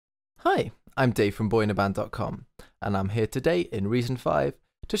Hi, I'm Dave from boyinaband.com, and I'm here today in Reason 5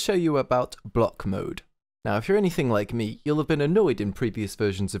 to show you about block mode. Now, if you're anything like me, you'll have been annoyed in previous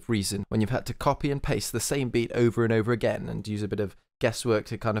versions of Reason when you've had to copy and paste the same beat over and over again and use a bit of guesswork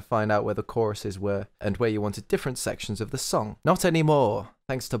to kind of find out where the choruses were and where you wanted different sections of the song. Not anymore.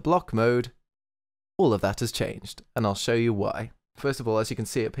 Thanks to block mode, all of that has changed, and I'll show you why. First of all, as you can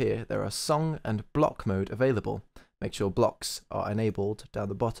see up here, there are song and block mode available. Make sure blocks are enabled down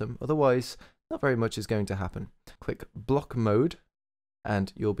the bottom, otherwise not very much is going to happen. Click block mode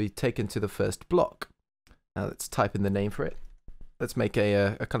and you'll be taken to the first block. Now let's type in the name for it. Let's make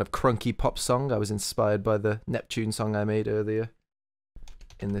a kind of crunky pop song. I was inspired by the Neptune song I made earlier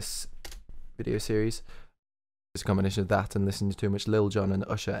in this video series. It's a combination of that and listening to too much Lil Jon and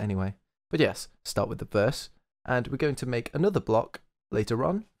Usher anyway. But yes, start with the verse, and we're going to make another block later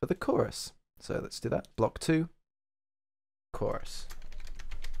on for the chorus. So let's do that. Block 2. Chorus.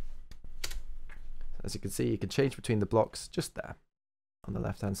 As you can see, you can change between the blocks just there on the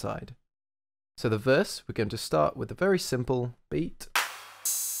left hand side. So the verse, we're going to start with a very simple beat.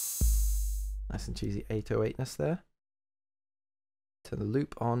 Nice and cheesy 808ness there. Turn the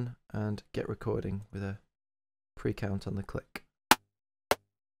loop on and get recording with a pre-count on the click.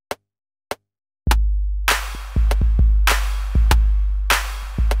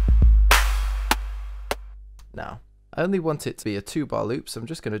 Now, I only want it to be a 2-bar loop, so I'm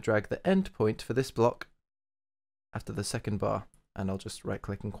just going to drag the end point for this block after the second bar, and I'll just right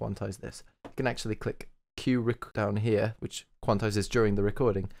click and quantize this. You can actually click Q down here, which quantizes during the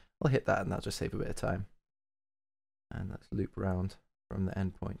recording. I'll hit that and that'll just save a bit of time. And let's loop around from the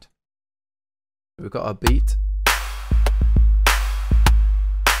end point. We've got our beat.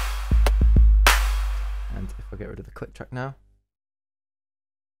 And if I get rid of the click track now,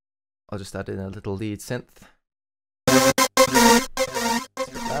 I'll just add in a little lead synth. It's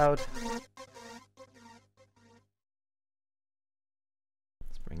a bit loud.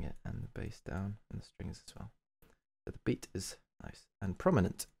 Let's bring it and the bass down and the strings as well. So the beat is nice and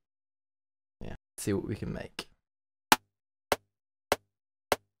prominent. Yeah, let's see what we can make.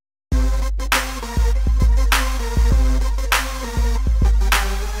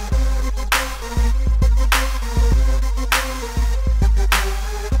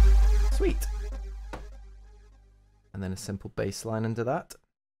 Sweet. And then a simple bass line under that.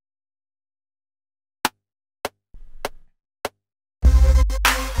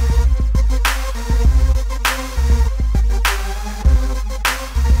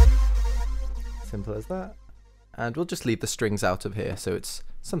 Simple as that. And we'll just leave the strings out of here so it's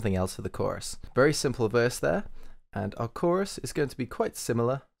something else for the chorus. Very simple verse there. And our chorus is going to be quite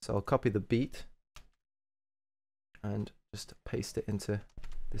similar. So I'll copy the beat and just paste it into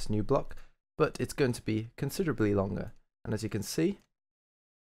this new block. But it's going to be considerably longer. And as you can see,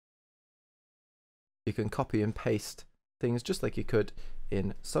 you can copy and paste things just like you could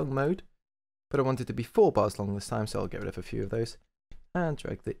in song mode. But I want it to be 4 bars long this time, so I'll get rid of a few of those. And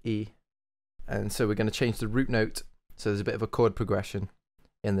drag the E. And so we're going to change the root note. So there's a bit of a chord progression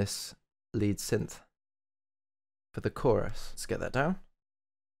in this lead synth for the chorus. Let's get that down.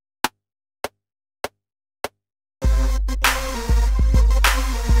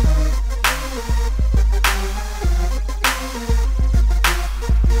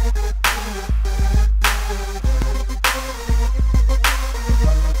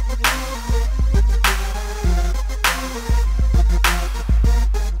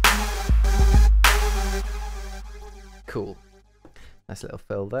 Cool. Nice little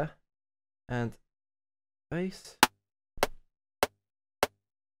fill there. And bass.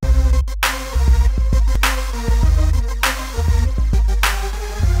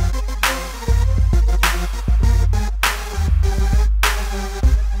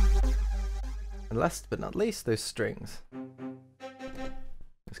 And last but not least, those strings.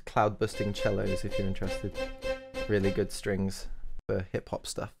 Those cloud busting cellos if you're interested. Really good strings for hip hop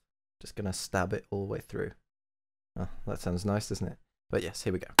stuff. Just gonna stab it all the way through. Oh, that sounds nice, doesn't it? But yes,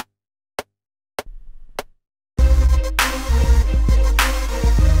 here we go. I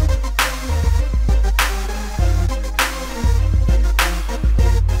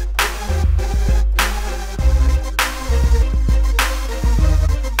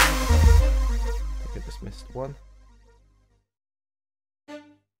think I just missed one.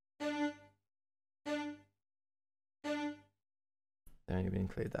 Don't even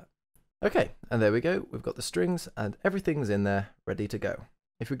include that. Okay, and there we go. We've got the strings and everything's in there ready to go.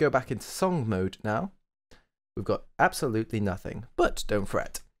 If we go back into song mode now, we've got absolutely nothing. But don't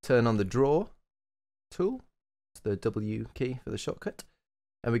fret. Turn on the draw tool. It's the W key for the shortcut.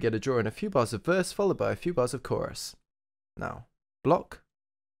 And we get a draw in a few bars of verse followed by a few bars of chorus. Now, block,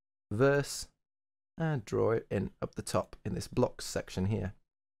 verse and draw it in up the top in this blocks section here.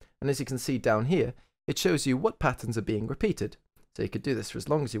 And as you can see down here, it shows you what patterns are being repeated. So you could do this for as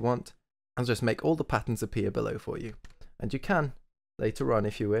long as you want. I'll just make all the patterns appear below for you. And you can, later on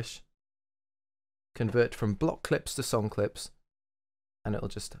if you wish, convert from block clips to song clips, and it'll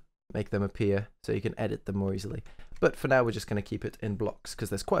just make them appear so you can edit them more easily. But for now we're just going to keep it in blocks because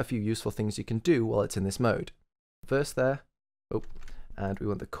there's quite a few useful things you can do while it's in this mode. Verse there, and we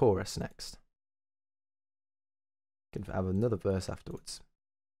want the chorus next. You can have another verse afterwards.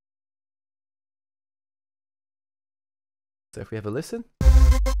 So if we have a listen, here's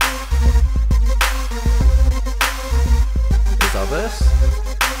our verse,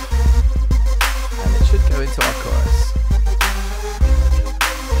 and it should go into our chorus.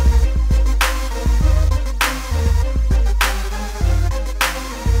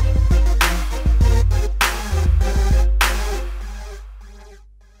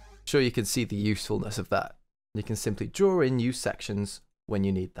 Sure, you can see the usefulness of that. You can simply draw in new sections when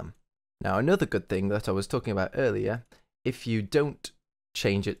you need them. Now, another good thing that I was talking about earlier, if you don't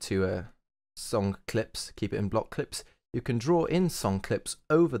change it to song clips, keep it in block clips, you can draw in song clips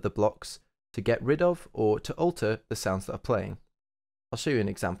over the blocks to get rid of or to alter the sounds that are playing. I'll show you an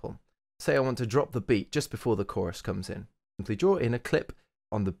example. Say I want to drop the beat just before the chorus comes in. Simply draw in a clip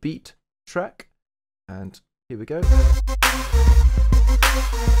on the beat track, and here we go.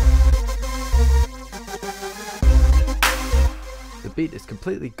 The beat is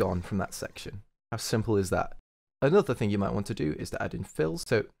completely gone from that section. How simple is that? Another thing you might want to do is to add in fills.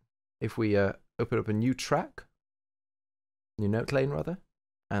 So if we open up a new track, new note lane rather,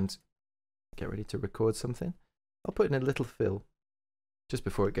 and get ready to record something, I'll put in a little fill just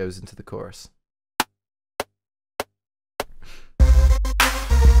before it goes into the chorus.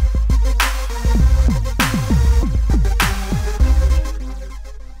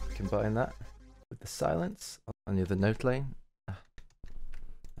 Combine that with the silence on the other note lane,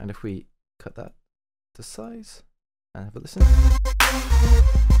 and if we cut that to size and have a listen.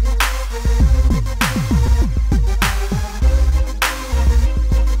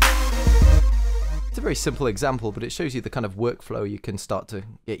 It's a very simple example, but it shows you the kind of workflow you can start to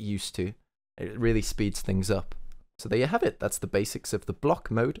get used to. It really speeds things up. So there you have it. That's the basics of the block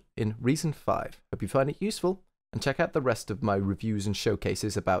mode in Reason 5. Hope you find it useful, and check out the rest of my reviews and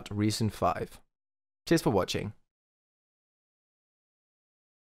showcases about Reason 5. Cheers for watching.